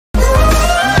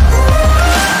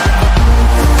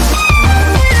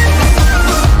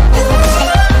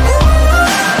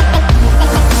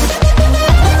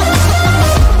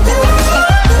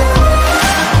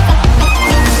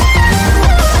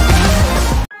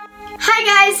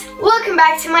guys, welcome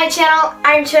back to my channel.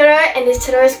 I'm Chora and this is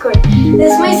Chora's Corner.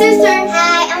 This is my sister.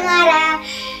 Hi, I'm Lara.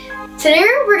 Today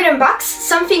we're gonna unbox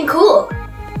something cool.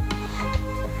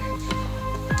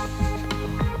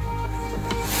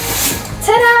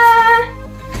 Ta-da!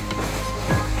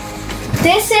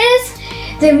 This is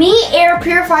the Mi Air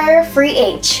Purifier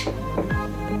 3H.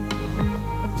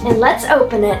 And let's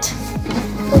open it.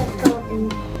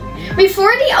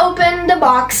 Before we open the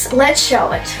box, let's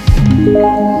show it.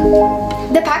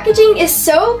 The packaging is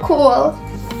so cool.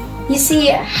 You see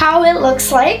how it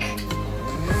looks like.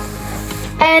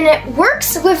 And it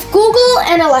works with Google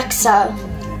and Alexa.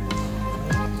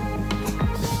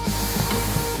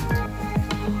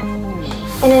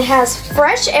 And it has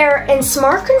fresh air and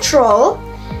smart control.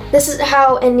 This is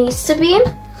how it needs to be.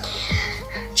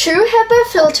 True HEPA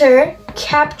filter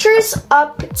captures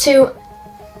up to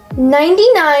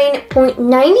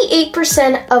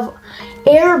 99.98% of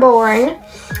airborne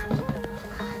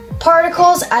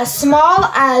particles as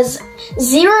small as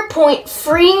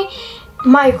 0.3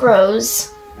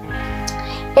 micros.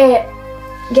 It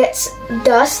gets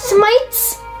dust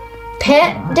mites,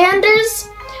 pet danders,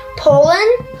 pollen,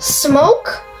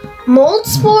 smoke, mold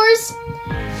spores,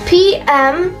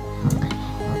 PM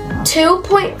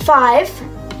 2.5,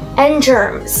 and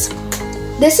germs.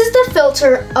 This is the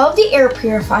filter of the air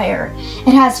purifier.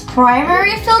 It has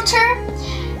primary filter,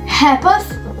 HEPA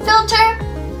filter,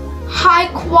 high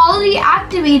quality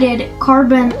activated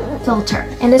carbon filter.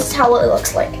 And this is how it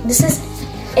looks like. This is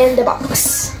in the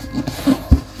box.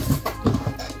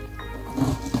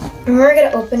 And we're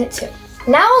gonna open it too.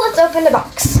 Now let's open the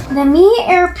box. The Mi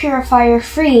Air Purifier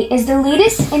 3 is the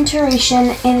latest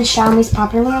iteration in Xiaomi's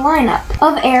popular lineup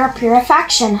of air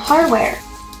purification hardware.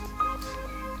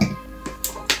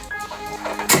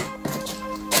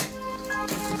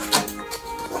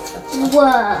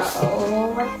 Whoa.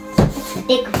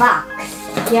 Big box.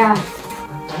 Yeah.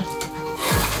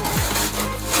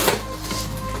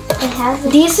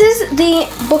 This is the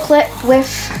booklet with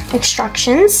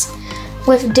instructions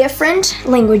with different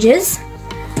languages.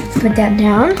 Put that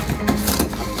down.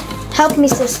 Help me,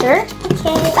 sister.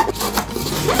 Okay.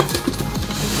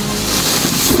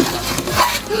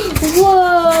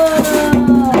 Whoa!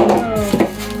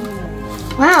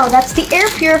 Wow, that's the air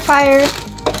purifier.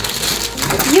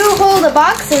 You hold the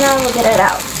box and I will get it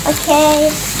out.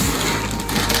 Okay.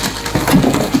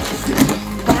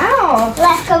 Wow.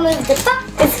 Let's go move the box.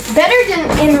 It's better than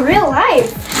in real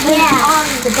life than on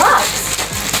the box.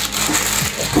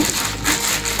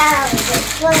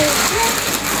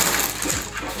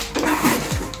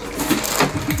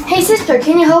 Hey sister,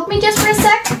 can you help me just for a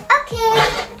sec? Okay.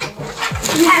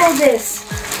 You hold this.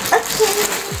 Okay.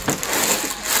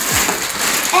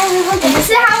 And this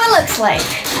is how it looks like.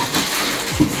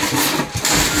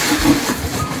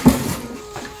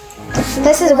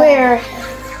 This is where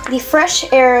the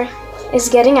fresh air is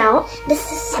getting out.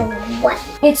 This is what?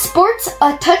 It sports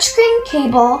a touchscreen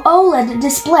cable OLED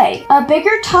display, a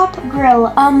bigger top grill,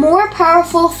 a more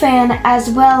powerful fan, as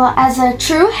well as a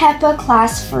true HEPA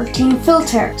class 13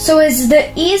 filter. So it's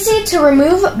the easy to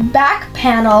remove back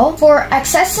panel for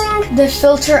accessing the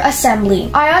filter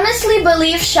assembly. I honestly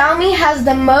believe Xiaomi has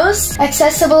the most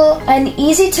accessible and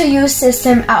easy to use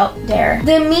system out there.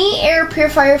 The Mi Air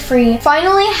Purifier 3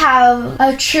 finally have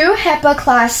a true HEPA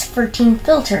class 13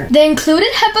 filter. The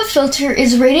included HEPA filter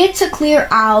is rated to clear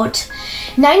out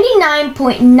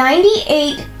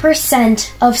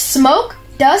 99.98% of smoke,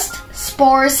 dust,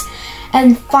 spores,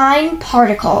 and fine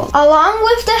particles. Along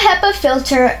with the HEPA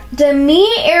filter, the Mi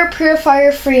Air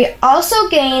Purifier 3 also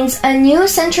gains a new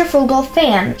centrifugal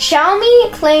fan.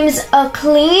 Xiaomi claims a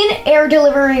clean air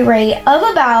delivery rate of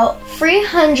about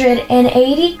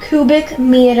 380 cubic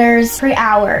meters per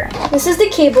hour. This is the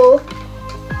cable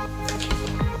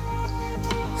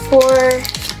for,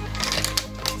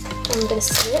 I'm gonna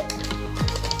see it,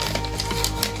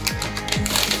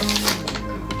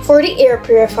 for the air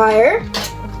purifier.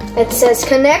 It says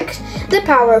connect the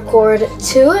power cord to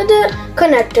the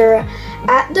connector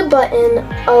at the button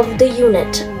of the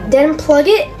unit. Then plug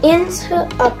it into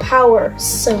a power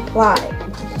supply.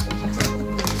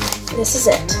 This is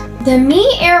it. The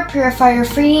Mi Air Purifier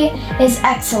 3 is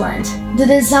excellent. The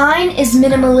design is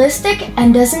minimalistic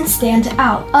and doesn't stand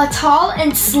out. A tall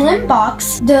and slim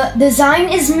box, the design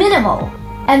is minimal,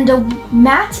 and the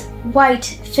matte white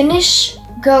finish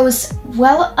goes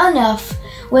well enough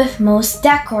with most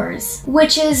decors,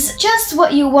 which is just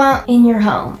what you want in your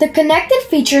home. The connected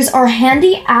features are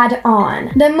handy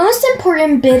add-on. The most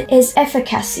important bit is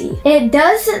efficacy. It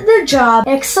does the job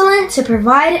excellent to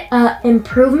provide an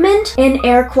improvement in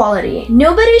air quality.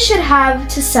 Nobody should have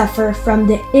to suffer from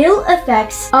the ill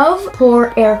effects of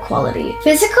poor air quality.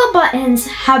 Physical buttons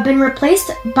have been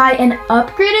replaced by an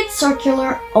upgraded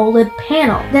circular OLED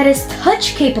panel that is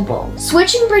touch capable.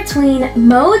 Switching between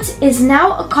modes is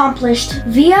now accomplished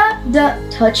via the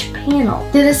touch panel.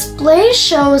 The display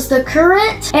shows the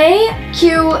current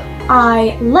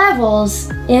AQI levels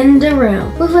in the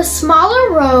room, with a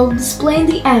smaller row displaying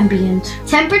the ambient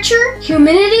temperature,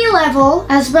 humidity level,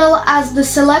 as well as the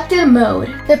selected mode.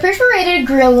 The perforated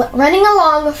grill running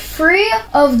along three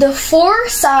of the four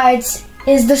sides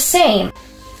is the same.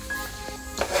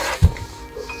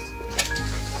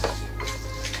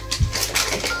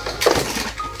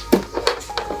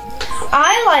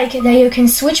 I like that you can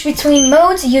switch between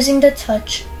modes using the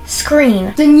touch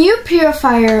screen. The new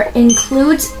purifier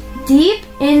includes deep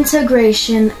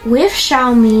integration with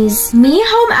Xiaomi's Mi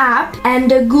Home app and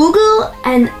the Google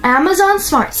and Amazon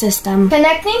Smart System.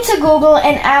 Connecting to Google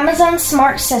and Amazon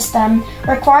Smart System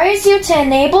requires you to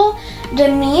enable the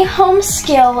Mi Home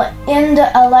skill in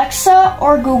the Alexa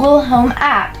or Google Home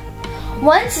app.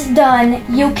 Once done,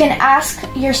 you can ask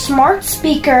your smart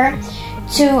speaker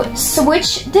to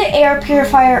switch the air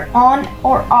purifier on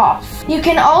or off. You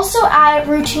can also add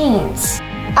routines.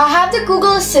 I have the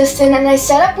Google Assistant and I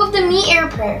set up with the Mi Air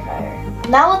Purifier.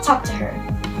 Now let's talk to her.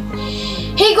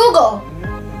 Hey Google,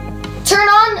 turn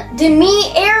on the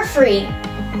Mi Air Free.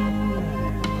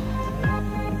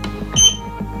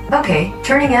 Okay,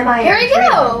 turning MI. Here we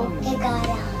go. You got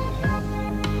it.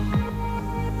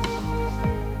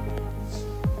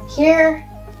 Here,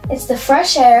 it's the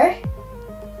fresh air,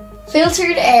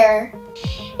 filtered air.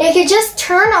 It could just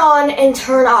turn on and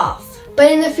turn off. But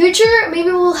in the future,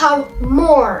 maybe we'll have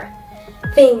more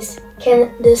things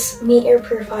this Mi Air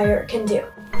Purifier can do.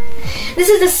 This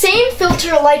is the same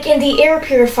filter like in the air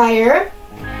purifier,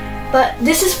 but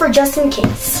this is for just in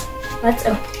case. Let's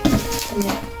open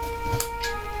it.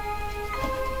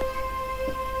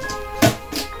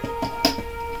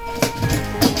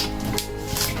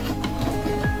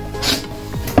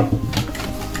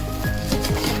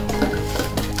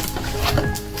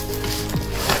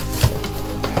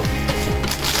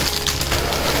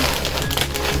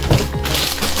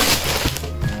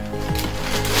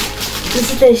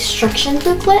 This is the instruction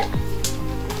booklet.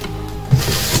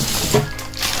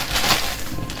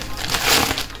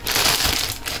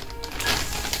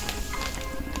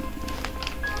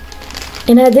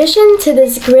 In addition to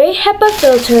this gray HEPA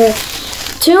filter,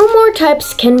 two more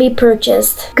types can be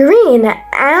purchased. Green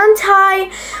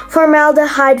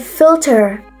anti-formaldehyde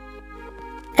filter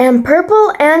and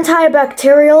purple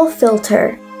antibacterial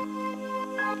filter.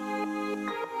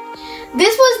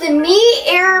 This was the Mi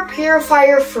Air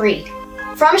Purifier Free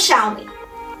from Xiaomi.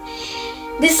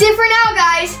 This is it for now,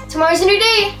 guys. Tomorrow's a new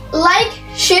day. Like,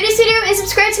 share this video, and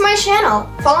subscribe to my channel.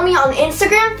 Follow me on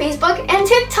Instagram, Facebook, and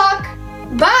TikTok.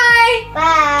 Bye!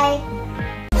 Bye.